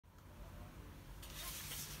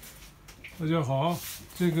大家好，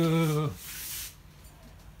这个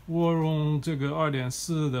沃龙这个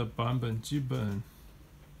2.4的版本基本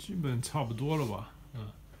差不多了吧？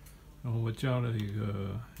然后我加了一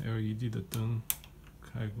个 LED 的灯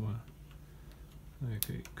开关，那也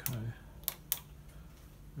可以开。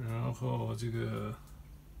然后这个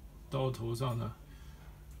刀头上呢，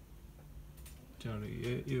家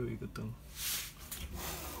里也有一个灯，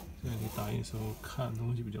这样你打印时候看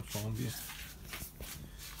东西比较方便。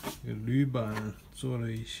这个铝板做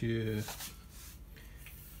了一些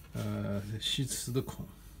吸磁的孔，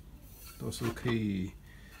到时候可以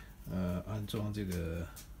安装这个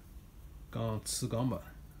磁钢板，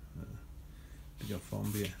比较方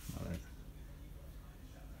便拿来。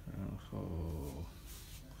然后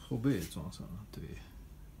后背也装上了，对，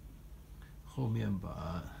后面板，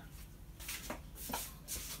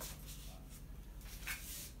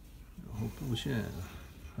然后布线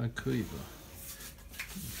还可以吧。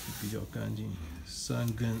比较干净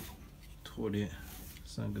，3根拖链，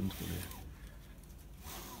这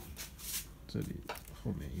里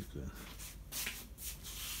后面一根，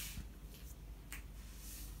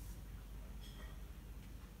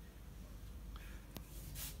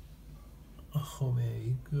后面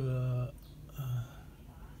一个，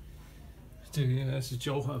这个应该是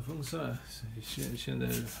交换风扇，现在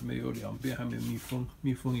没有两边还没有密封，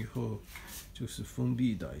密封以后就是封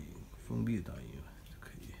闭打印了。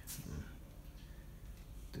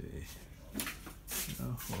对，然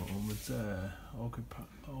后我们在 Occupy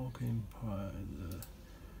的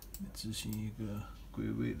执行一个归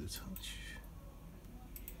位的程序。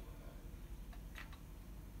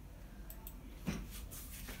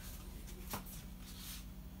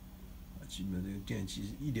基本这个电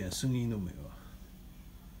机一点声音都没有，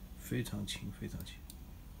非常轻。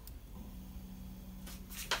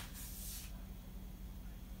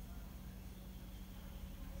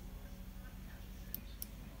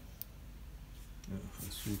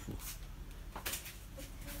很舒服，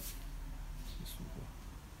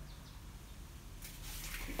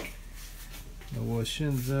那我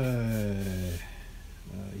现在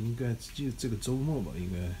应该这个周末吧，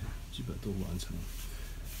应该基本都完成。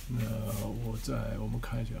那我们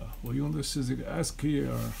看一下，我用的是这个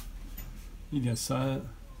SKL 1.3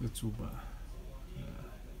的主板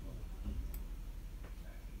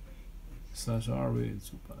，32位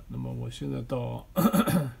主板。那么我现在到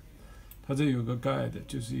它这有个 guide，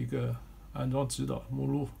 就是一个安装指导目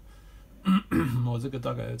录。我这个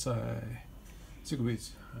大概在这个位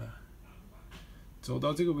置，走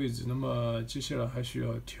到这个位置，那么接下来还需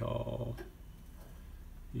要调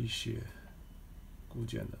一些固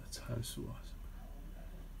件的参数啊什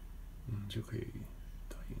么的，就可以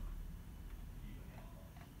打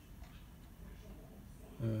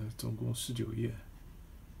印。总共19页，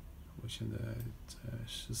我现在在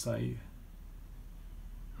13页。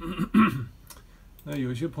那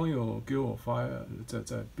有些朋友给我发在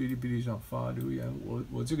哔哩哔哩上发留言，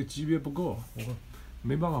我这个级别不够，我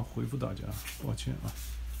没办法回复大家，抱歉啊。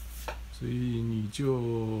所以你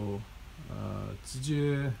就直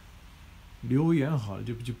接留言好了，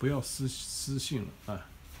就不要私信了好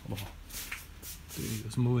不好？对，有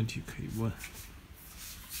什么问题可以问。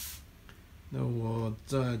那我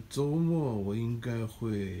在周末我应该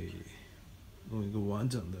会弄一个完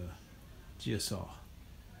整的介绍。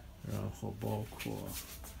然后包括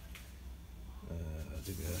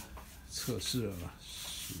这个测试啊、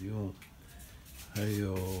使用，还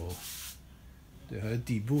有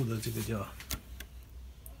底部的这个叫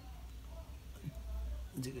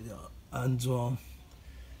安装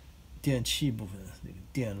电器部分，那个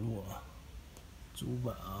电路啊、主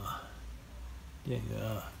板啊、电源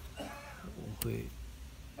啊，我会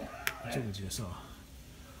这个介绍，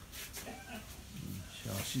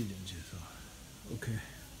详细一点介绍。OK。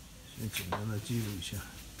先简单的记录一下。